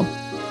solo.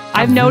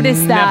 I've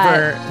noticed that.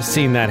 Never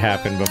seen that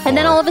happen before. And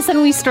then all of a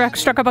sudden we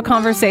struck up a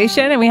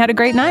conversation and we had a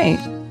great night.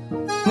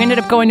 We ended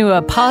up going to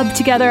a pub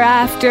together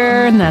after,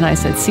 and then I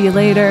said, see you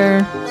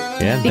later.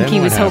 Yeah, I think he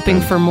was hoping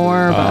for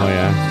more. But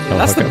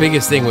That's the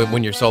biggest thing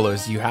when you're solo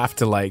is you have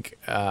to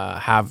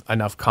have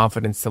enough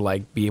confidence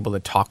to be able to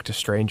talk to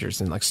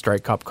strangers and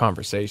strike up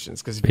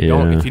conversations. Because if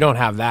you don't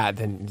have that,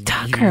 then you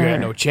got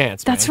no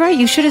chance. That's right.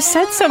 You should have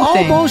said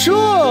something. Oh,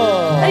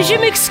 bonjour. Je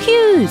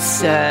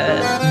m'excuse.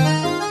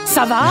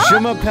 Ça va? Je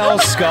m'appelle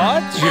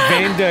Scott. Je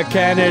viens de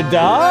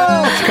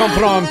Canada. Je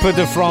comprends un peu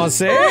de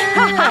français.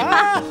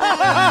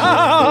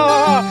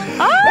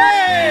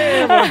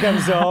 Hey, everyone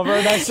comes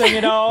over. Next thing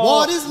you know,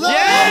 What is love?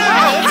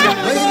 Yeah, let's go.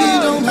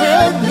 Baby, don't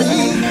hurt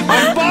me.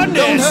 I'm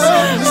Bundes,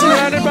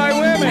 surrounded by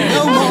women.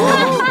 No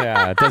more.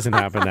 Yeah, it doesn't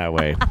happen that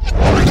way.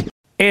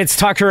 It's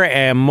Tucker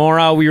and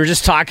Maura. We were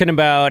just talking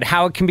about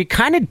how it can be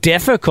kind of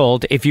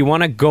difficult if you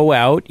want to go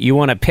out, you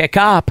want to pick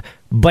up,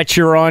 but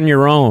you're on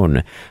your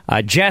own.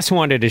 Jess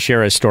wanted to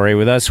share a story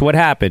with us. What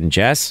happened,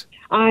 Jess?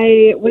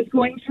 I was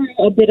going through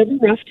a bit of a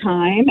rough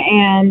time,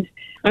 and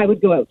I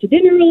would go out to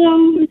dinner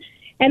alone,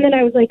 and then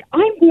I was like,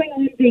 I'm going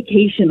on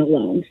vacation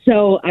alone.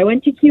 So I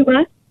went to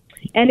Cuba,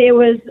 and it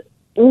was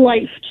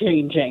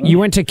life-changing. You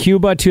went to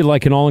Cuba to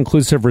an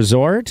all-inclusive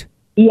resort?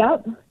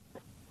 Yep.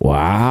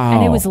 Wow.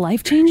 And it was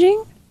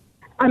life-changing?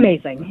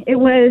 Amazing. It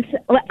was,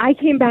 I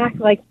came back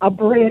like a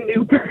brand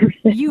new person.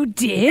 You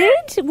did?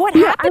 What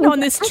happened on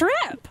this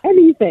trip?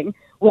 Anything.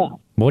 Well,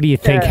 what do you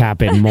think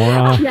happened,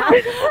 Maura?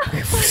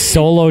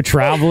 Solo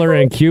traveler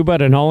in Cuba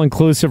at an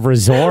all-inclusive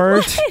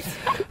resort?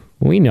 What?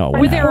 We know.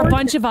 Were there a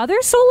bunch of other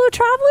solo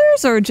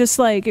travelers, or just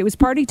it was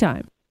party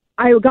time?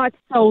 I got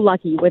so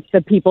lucky with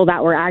the people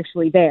that were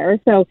actually there.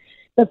 So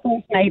the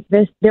first night,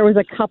 there was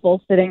a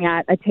couple sitting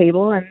at a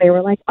table, and they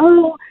were like,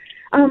 oh,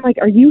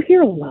 are you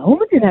here alone?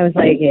 And I was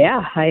like,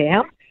 yeah, I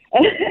am.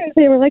 And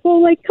they were like,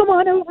 well, come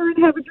on over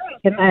and have a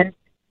drink. And then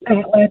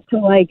that led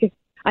to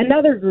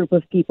another group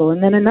of people,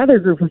 and then another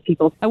group of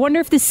people. I wonder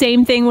if the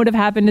same thing would have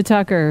happened to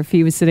Tucker if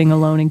he was sitting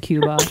alone in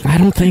Cuba. I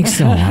don't think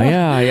so.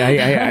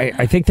 Yeah,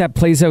 I think that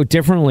plays out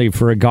differently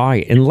for a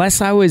guy,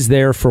 unless I was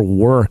there for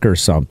work or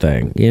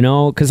something,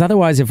 because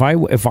otherwise if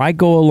I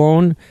go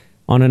alone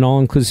on an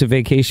all-inclusive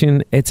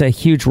vacation, it's a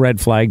huge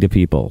red flag to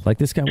people.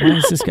 This guy, why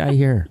is this guy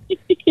here?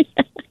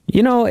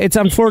 It's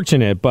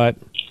unfortunate, but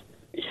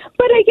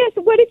I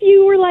guess what if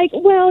you were like,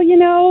 well,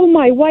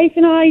 my wife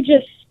and I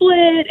just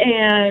split,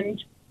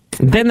 and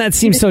then that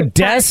seems so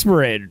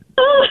desperate.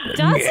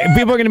 Does it?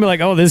 People are going to be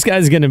like, oh, this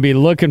guy's going to be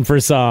looking for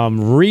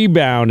some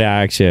rebound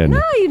action.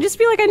 No, you just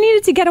be like, I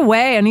needed to get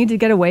away. I need to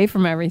get away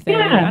from everything.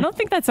 Yeah. I don't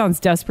think that sounds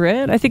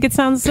desperate. I think it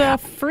sounds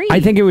free. I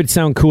think it would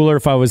sound cooler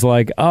if I was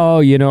like,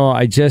 oh,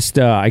 I just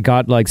I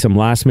got some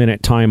last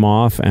minute time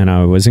off and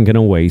I wasn't going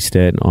to waste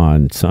it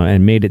on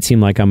and made it seem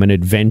like I'm an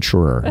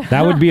adventurer.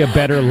 That would be a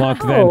better look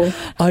than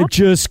I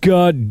just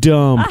got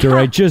dumped or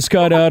I just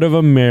got out of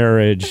a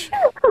marriage.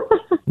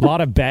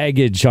 lot of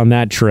baggage on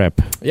that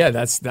trip. Yeah,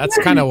 that's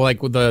kind of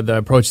like the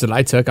approach that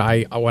I took.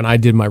 When I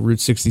did my Route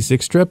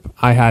 66 trip,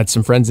 I had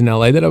some friends in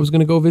LA that I was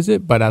going to go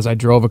visit, but as I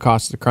drove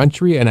across the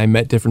country and I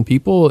met different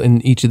people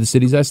in each of the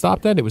cities I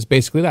stopped at, it was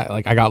basically that.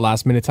 Like I got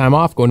last minute time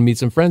off going to meet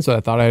some friends, so I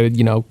thought I'd,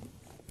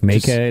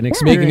 Make an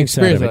experience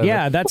out of it.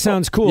 Yeah, that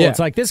sounds cool. Yeah. It's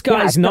like this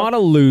guy's not a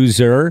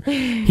loser.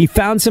 He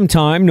found some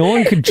time. No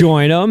one could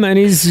join him, and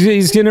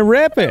he's gonna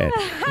rip it.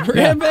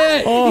 Rip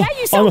it. Oh, yeah,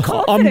 you sound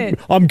confident.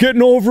 I'm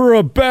getting over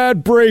a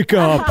bad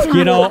breakup.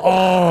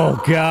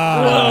 Oh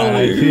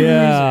God.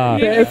 Yeah.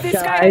 If this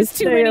guy has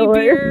too many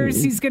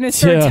beers, he's gonna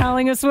start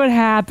telling us what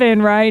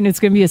happened, right? And it's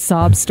gonna be a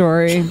sob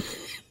story.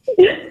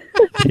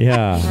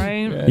 Yeah,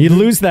 right. You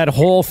lose that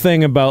whole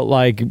thing about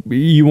like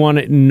you want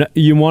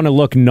to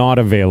look not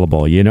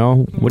available.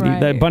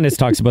 That Bundes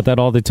talks about that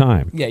all the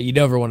time. Yeah, you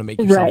never want to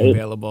make yourself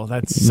available.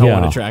 That's so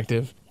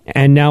unattractive.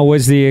 And now,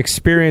 was the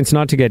experience,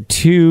 not to get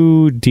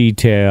too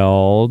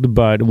detailed,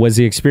 but was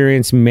the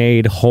experience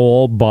made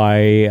whole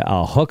by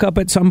a hookup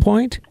at some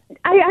point?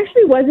 I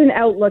actually wasn't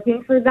out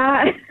looking for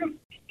that,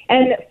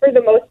 and for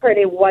the most part,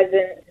 it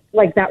wasn't.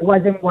 Like, that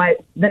wasn't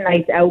what the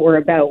nights out were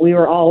about. We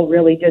were all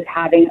really just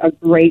having a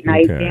great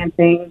night,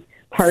 dancing,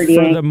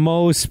 partying. For the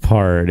most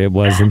part, it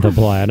wasn't the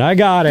plan. I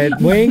got it.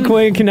 Wink,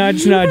 wink,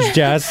 nudge, nudge,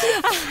 Jess.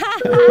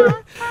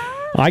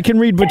 I can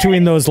read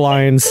between those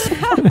lines.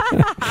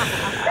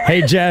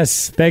 Hey,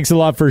 Jess, thanks a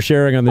lot for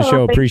sharing on the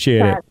show.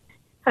 Appreciate it.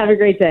 Have a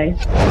great day.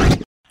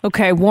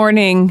 Okay,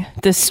 warning,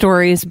 this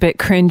story is a bit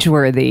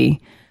cringeworthy,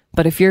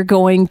 but if you're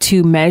going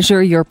to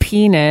measure your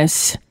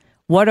penis,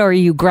 what are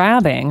you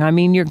grabbing? I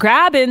mean, you're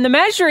grabbing the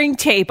measuring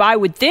tape, I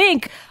would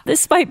think.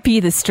 This might be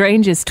the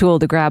strangest tool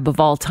to grab of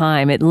all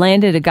time. It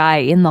landed a guy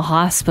in the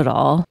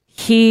hospital.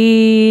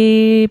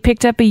 He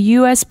picked up a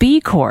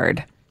USB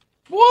cord.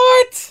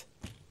 What?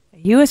 A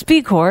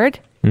USB cord?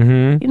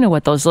 Mm-hmm. You know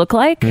what those look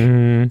like?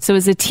 Mm-hmm. So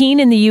as a teen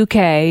in the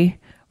UK,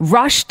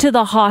 rushed to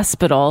the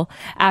hospital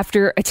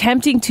after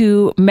attempting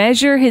to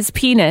measure his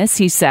penis,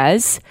 he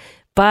says,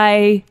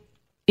 by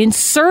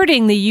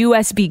inserting the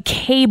USB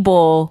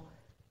cable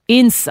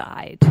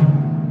inside.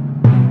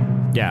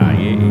 Yeah,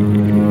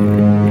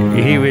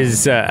 he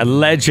was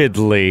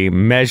allegedly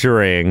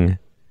measuring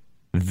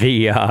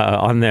the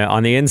on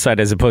the inside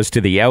as opposed to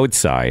the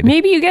outside.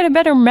 Maybe you get a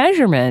better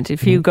measurement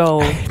if you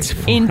go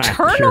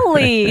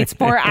internally. It's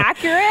more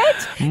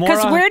accurate.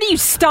 Because where do you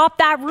stop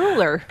that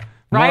ruler?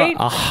 Right?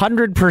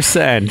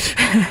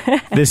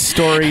 100%. This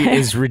story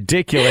is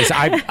ridiculous.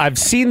 I've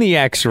seen the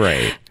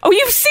X-ray. Oh,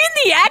 you've seen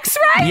the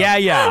X-ray?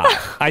 Yeah.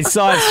 I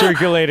saw it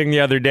circulating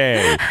the other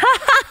day.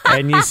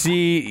 And you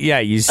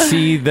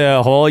see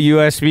the whole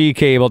USB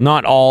cable,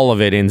 not all of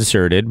it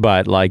inserted,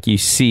 but like you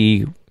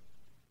see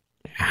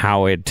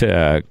how it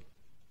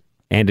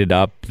ended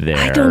up there.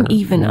 I don't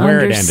even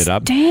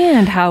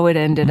understand how it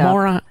ended up.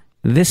 Maura,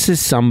 this is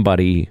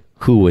somebody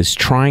who was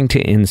trying to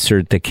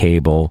insert the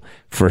cable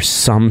for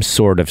some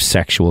sort of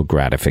sexual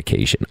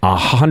gratification.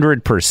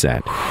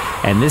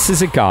 100%. And this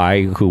is a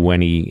guy who,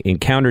 when he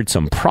encountered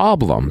some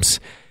problems,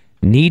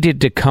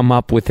 needed to come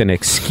up with an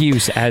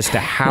excuse as to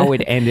how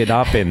it ended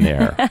up in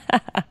there.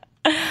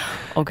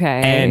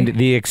 Okay. And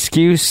the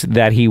excuse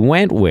that he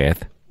went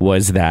with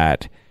was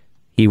that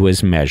he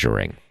was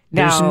measuring.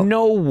 There's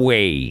no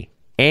way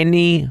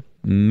any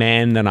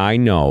man that I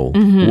know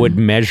would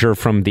measure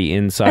from the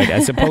inside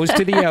as opposed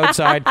to the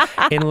outside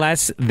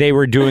unless they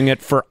were doing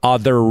it for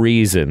other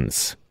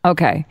reasons.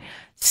 Okay.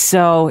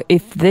 So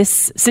if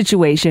this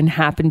situation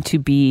happened to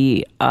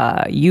be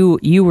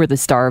you were the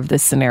star of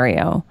this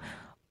scenario,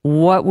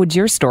 what would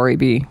your story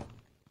be?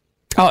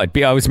 Oh, it'd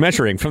be I was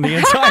measuring from the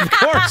inside, of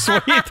course.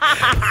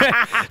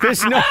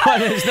 There's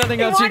nothing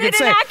else you could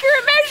say. An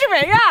accurate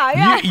measurement,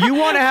 yeah. You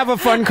want to have a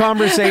fun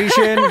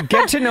conversation,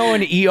 get to know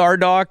an ER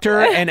doctor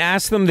and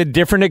ask them the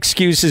different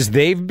excuses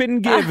they've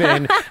been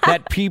given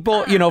that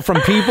people, from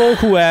people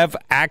who have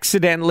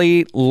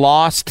accidentally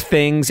lost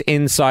things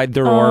inside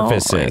their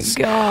orifices.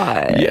 Oh, my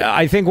God. Yeah,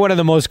 I think one of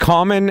the most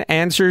common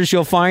answers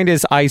you'll find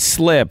is I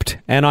slipped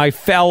and I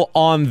fell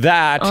on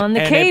that on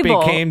the and cable.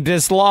 It became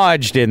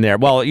dislodged in there.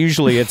 Well,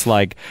 usually it's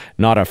like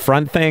not a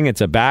front thing,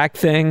 it's a back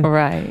thing.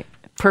 Right.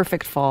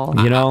 Perfect fall.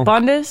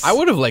 Bundes? I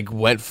would have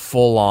went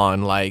full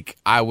on.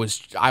 I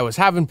was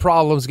having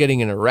problems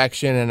getting an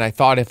erection, and I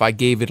thought if I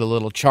gave it a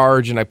little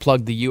charge and I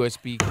plugged the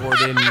USB cord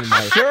in my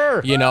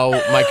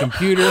my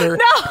computer,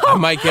 I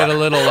might get a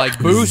little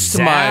boost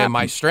to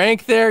my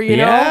strength there.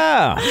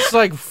 Yeah. Just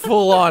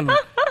full on.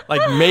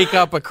 Make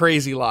up a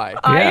crazy lie.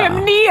 I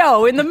am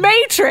Neo in the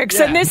Matrix,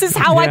 and this is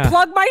how I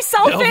plug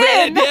myself in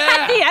at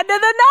the end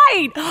of the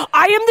night.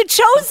 I am the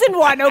chosen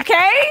one,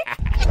 okay?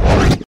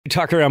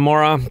 Tucker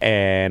Amora,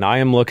 and I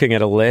am looking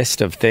at a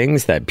list of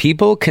things that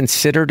people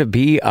consider to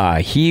be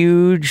a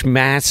huge,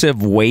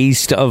 massive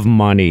waste of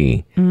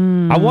money.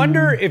 I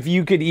wonder if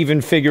you could even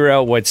figure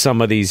out what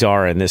some of these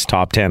are in this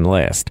top 10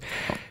 list.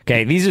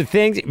 Okay, these are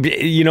things,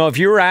 if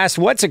you were asked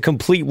what's a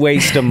complete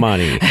waste of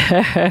money,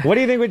 what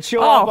do you think would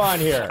show up on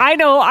here? I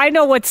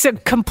know what's a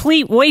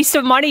complete waste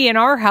of money in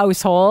our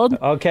household.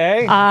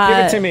 Okay, give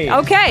it to me.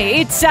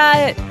 Okay, it's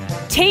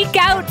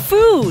takeout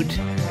food.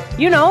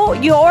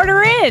 You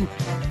order in.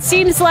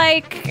 Seems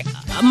like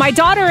my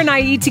daughter and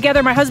I eat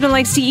together. My husband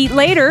likes to eat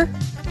later,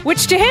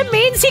 which to him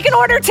means he can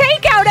order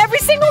takeout every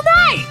single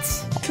night.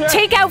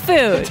 Takeout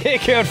food.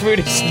 Takeout food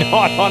is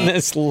not on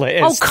this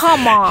list. Oh,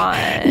 come on.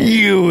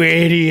 You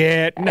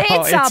idiot. No,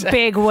 it's a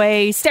big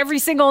waste every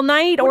single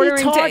night. What are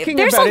you talking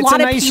There's about? a lot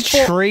it's a of nice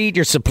people. treat.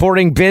 You're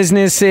supporting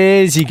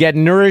businesses. You get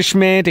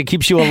nourishment. It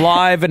keeps you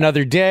alive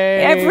another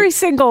day. Every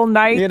single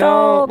night,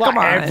 though. Come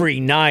on. Every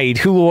night.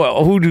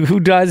 Who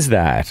does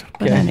that?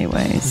 But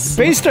anyways.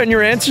 Based on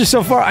your answer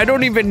so far, I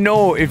don't even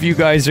know if you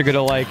guys are going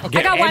to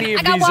get any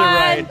of these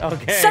right.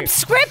 Okay.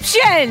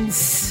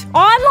 Subscriptions.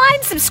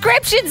 Online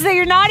subscriptions that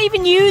you're not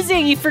even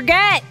using. You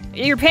forget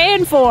you're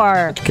paying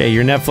for. Okay,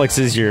 your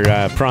Netflixes, your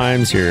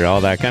Primes, your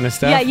all that kind of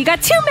stuff. Yeah, you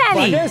got too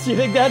many. Bundes, you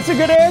think that's a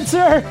good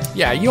answer?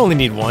 Yeah, you only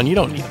need one. You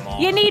don't need them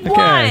all. You need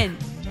one.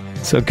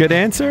 So good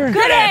answer?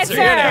 Good answer.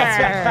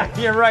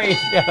 You're right.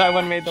 Yeah, that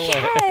one made the list.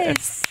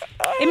 Yes.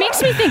 It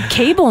makes me think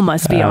cable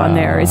must be on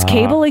there. Is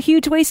cable a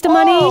huge waste of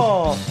money?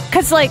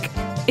 Because,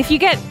 if you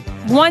get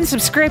one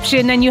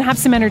subscription, then you have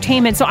some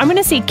entertainment. So I'm going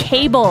to say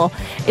cable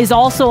is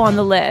also on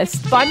the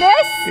list. Bundes?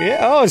 Yeah.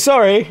 Oh,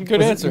 sorry.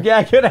 Good answer.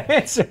 Yeah, good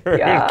answer.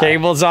 Yeah.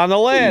 Cable's on the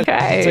list.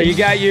 Okay. So you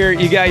got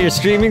your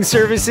streaming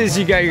services.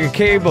 You got your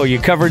cable. You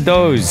covered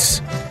those.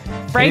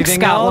 Frank's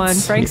Anything got else? one.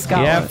 Frank's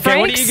got Yeah. one. Okay,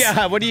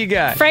 what do you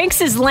got? Frank's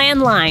is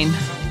landline.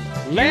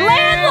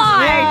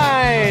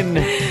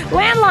 Landline.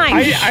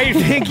 I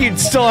think you'd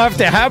still have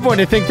to have one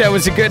to think that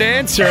was a good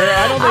answer.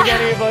 I don't think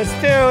any of us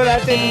do.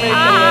 That didn't make the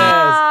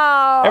list.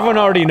 Everyone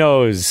already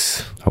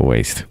knows. A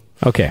waste.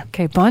 Okay.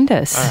 Okay,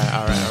 Bundes.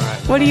 All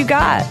right. What do you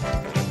got?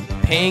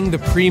 Paying the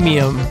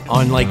premium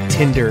on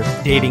Tinder,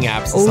 dating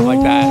apps, and stuff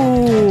like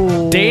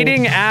that.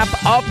 Dating app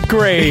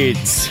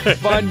upgrades.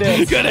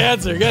 Bundes. Good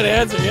answer.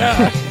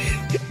 Yeah.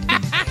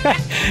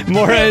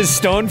 Maura is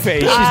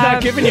stone-faced. She's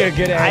not giving you a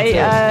good answer.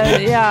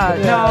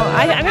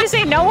 I'm going to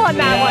say no on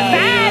that one.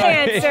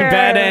 Bad answer.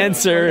 Bad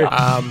answer.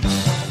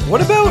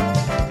 What about?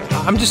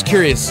 I'm just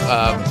curious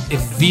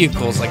if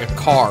vehicles like a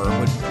car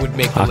would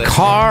make the list. A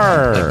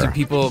car. Do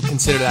people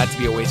consider that to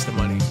be a waste of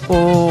money?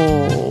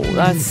 Oh,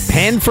 that's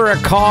Pen for a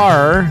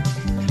car.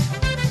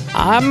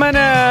 I'm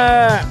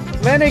gonna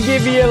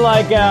give you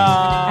a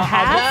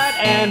that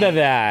and a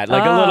that, a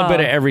little bit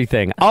of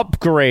everything.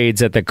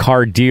 Upgrades at the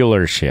car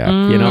dealership.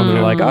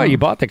 They're like, oh, you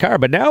bought the car,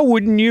 but now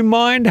wouldn't you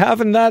mind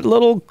having that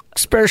little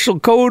special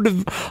coat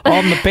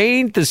on the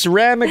paint, the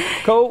ceramic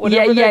coat,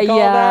 whatever they call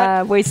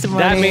that? Waste of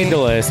money. That made the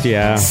list.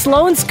 Yeah.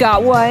 Sloane's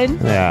got one.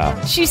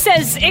 Yeah. She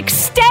says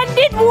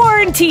extended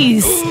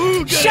warranties.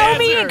 Show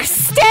me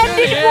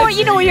extended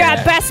warranty. When you're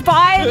at Best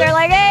Buy and they're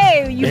like,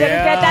 hey, you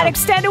better get that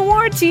extended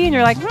warranty. And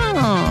you're like,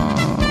 No,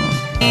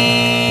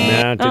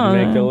 didn't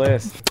make the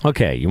list.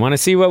 Okay, you want to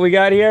see what we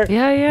got here?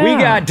 Yeah. We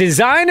got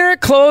designer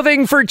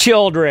clothing for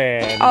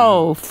children.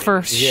 Oh,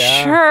 for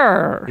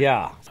sure.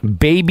 Yeah.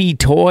 Baby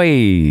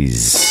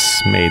toys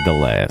made the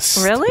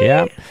list. Really?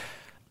 Yeah.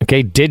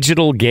 Okay,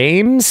 digital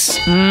games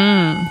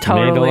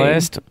Totally. made the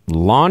list.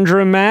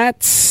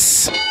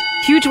 Laundromats.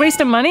 Huge waste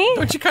of money?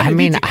 Don't you kind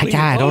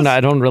of I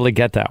don't really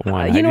get that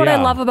one. You know what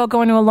I love about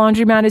going to a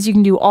laundromat is you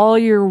can do all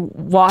your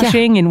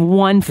washing in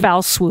one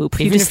foul swoop.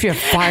 Even if you have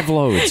 5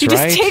 loads, you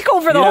right? just take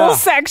over the whole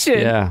section.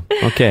 Yeah.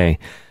 Okay.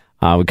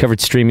 We covered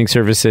streaming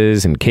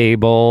services and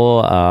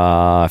cable.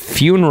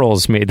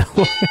 Funerals made the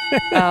list.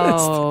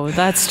 Oh,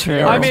 that's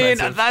true. I mean,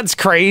 that's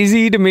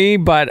crazy to me,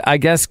 but I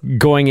guess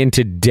going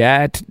into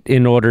debt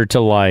in order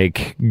to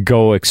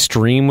go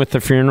extreme with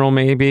the funeral,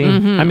 maybe.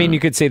 I mean, you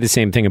could say the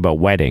same thing about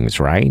weddings,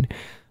 right?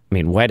 I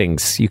mean,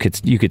 weddings, you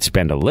could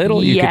spend a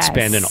little, you could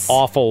spend an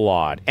awful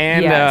lot.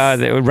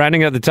 And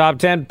rounding out the top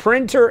 10,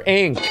 printer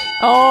ink.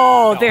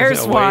 Oh,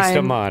 there's one. Waste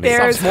of money.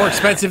 It's more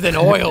expensive than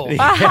oil.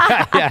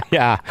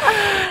 Yeah.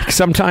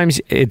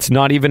 Sometimes it's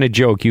not even a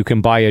joke. You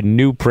can buy a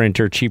new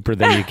printer cheaper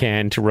than you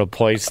can to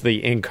replace the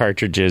ink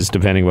cartridges,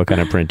 depending what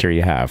kind of printer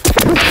you have.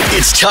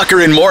 It's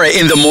Tucker and Maura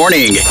in the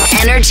morning.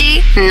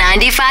 Energy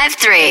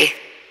 95.3.